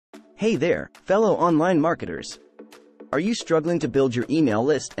Hey there, fellow online marketers. Are you struggling to build your email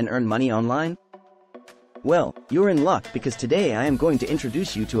list and earn money online? Well, you're in luck because today I am going to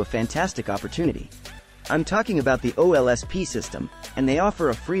introduce you to a fantastic opportunity. I'm talking about the OLSP system, and they offer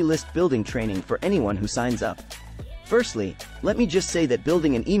a free list building training for anyone who signs up. Firstly, let me just say that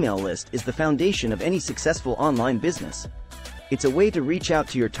building an email list is the foundation of any successful online business. It's a way to reach out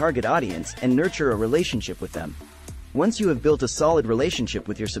to your target audience and nurture a relationship with them. Once you have built a solid relationship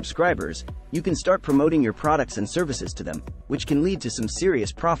with your subscribers, you can start promoting your products and services to them, which can lead to some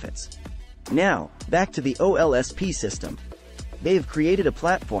serious profits. Now, back to the OLSP system. They have created a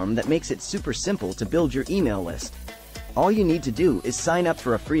platform that makes it super simple to build your email list. All you need to do is sign up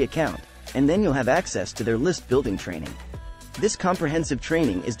for a free account, and then you'll have access to their list building training. This comprehensive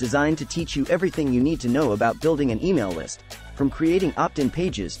training is designed to teach you everything you need to know about building an email list, from creating opt-in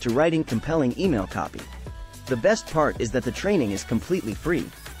pages to writing compelling email copy. The best part is that the training is completely free.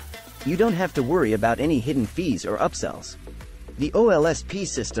 You don't have to worry about any hidden fees or upsells. The OLSP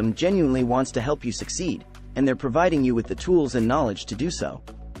system genuinely wants to help you succeed, and they're providing you with the tools and knowledge to do so.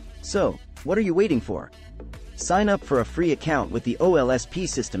 So, what are you waiting for? Sign up for a free account with the OLSP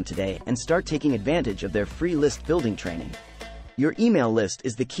system today and start taking advantage of their free list building training. Your email list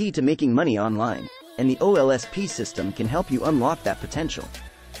is the key to making money online, and the OLSP system can help you unlock that potential.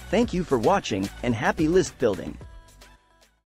 Thank you for watching, and happy list building!